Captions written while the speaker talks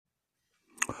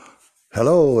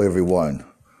Hello, everyone.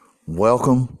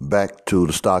 Welcome back to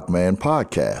the Stockman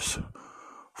Podcast.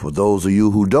 For those of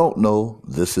you who don't know,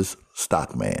 this is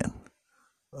Stockman.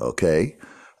 Okay?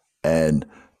 And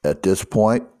at this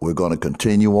point, we're going to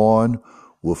continue on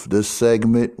with this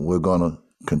segment. We're going to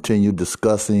continue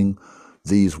discussing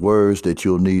these words that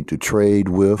you'll need to trade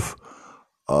with.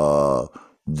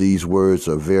 These words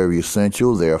are very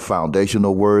essential. They're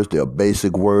foundational words. They're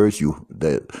basic words.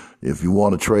 That if you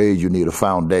want to trade, you need a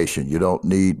foundation. You don't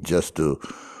need just to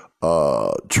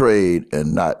trade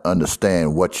and not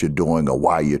understand what you're doing or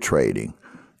why you're trading.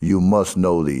 You must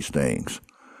know these things.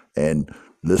 And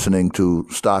listening to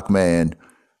Stockman,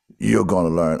 you're going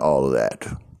to learn all of that,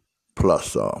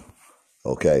 plus some.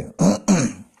 Okay?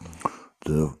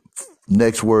 The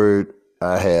next word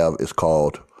I have is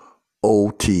called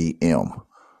OTM.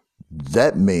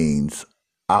 That means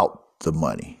out the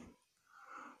money.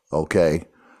 Okay?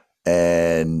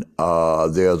 And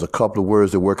there's a couple of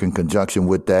words that work in conjunction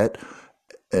with that.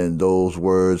 And those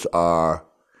words are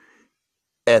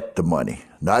at the money.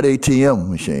 Not ATM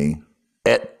machine,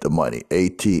 at the money.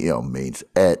 ATM means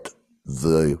at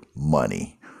the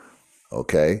money.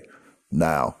 Okay?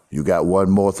 Now, you got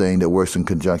one more thing that works in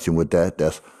conjunction with that.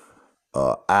 That's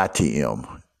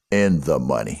ITM, in the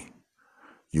money.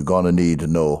 You're going to need to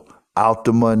know out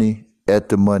the money, at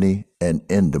the money, and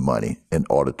in the money in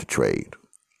order to trade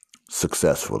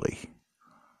successfully.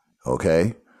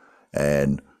 Okay?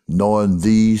 And knowing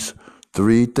these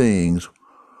three things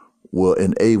will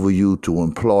enable you to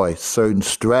employ certain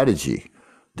strategy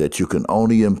that you can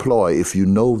only employ if you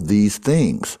know these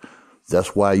things.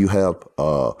 That's why you have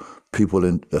people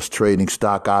that's trading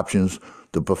stock options.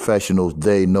 The professionals,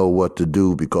 they know what to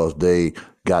do because they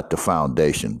got the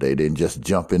foundation. They didn't just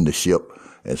jump in the ship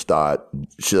and start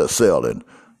selling.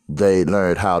 They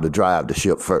learned how to drive the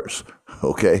ship first.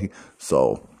 Okay?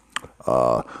 So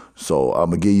I'm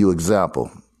going to give you an example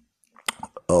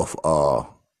of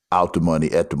out the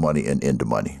money, at the money, and in the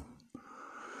money.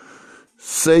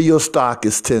 Say your stock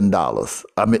is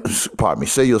 $10.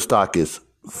 Say your stock is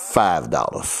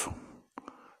 $5.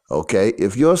 Okay?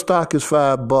 If your stock is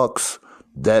 $5,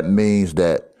 that means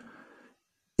that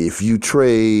if you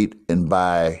trade and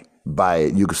buy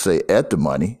it, you can say at the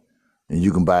money, and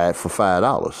you can buy it for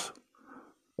 $5.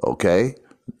 Okay?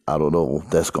 I don't know if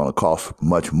that's going to cost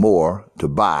much more to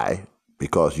buy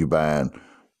because you're buying,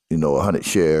 100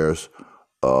 shares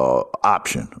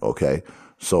option. Okay?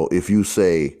 So if you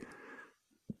say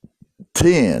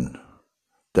 10,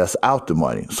 that's out the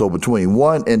money. So between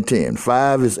 1 and 10,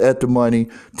 5 is at the money,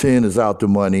 10 is out the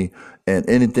money, and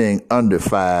anything under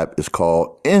 5 is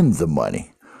called in the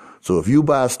money. So if you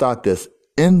buy a stock that's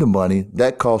in the money,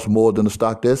 that costs more than a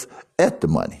stock that's at the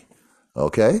money.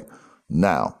 Okay?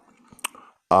 Now,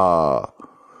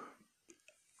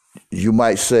 you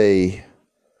might say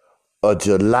a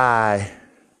July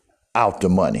out the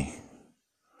money.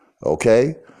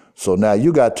 Okay? So now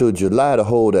you got till July to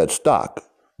hold that stock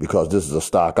because this is a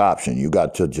stock option. You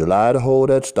got till July to hold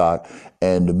that stock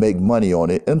and to make money on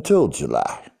it until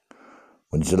July.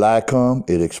 When July comes,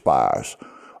 it expires.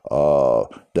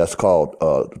 That's called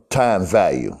time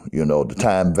value. The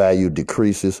time value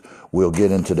decreases. We'll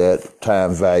get into that.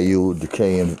 Time value,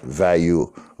 decaying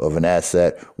value of an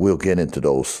asset. We'll get into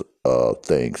those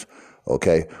things.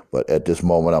 Okay? But at this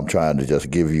moment, I'm trying to just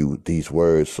give you these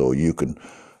words so you can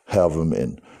have them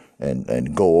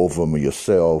and go over them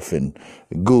yourself and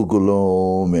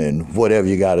Google them and whatever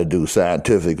you got to do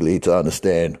scientifically to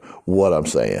understand what I'm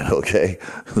saying. Okay?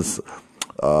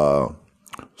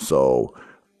 So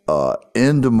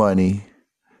in the money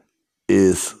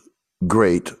is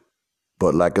great,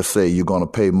 but like I say, you're going to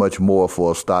pay much more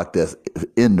for a stock that's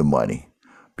in the money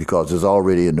because it's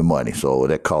already in the money, so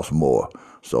that costs more.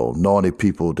 So normally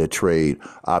people that trade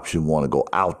option want to go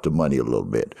out the money a little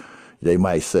bit. They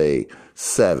might say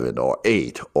 7 or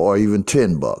 8 or even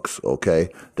 $10. Okay,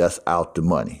 that's out the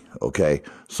money. Okay,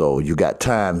 so you got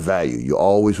time value. You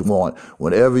always want,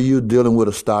 whenever you're dealing with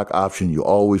a stock option, you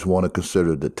always want to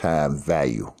consider the time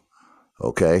value.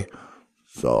 Okay,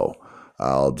 so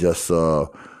I'll just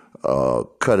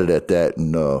cut it at that,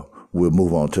 and we'll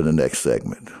move on to the next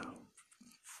segment.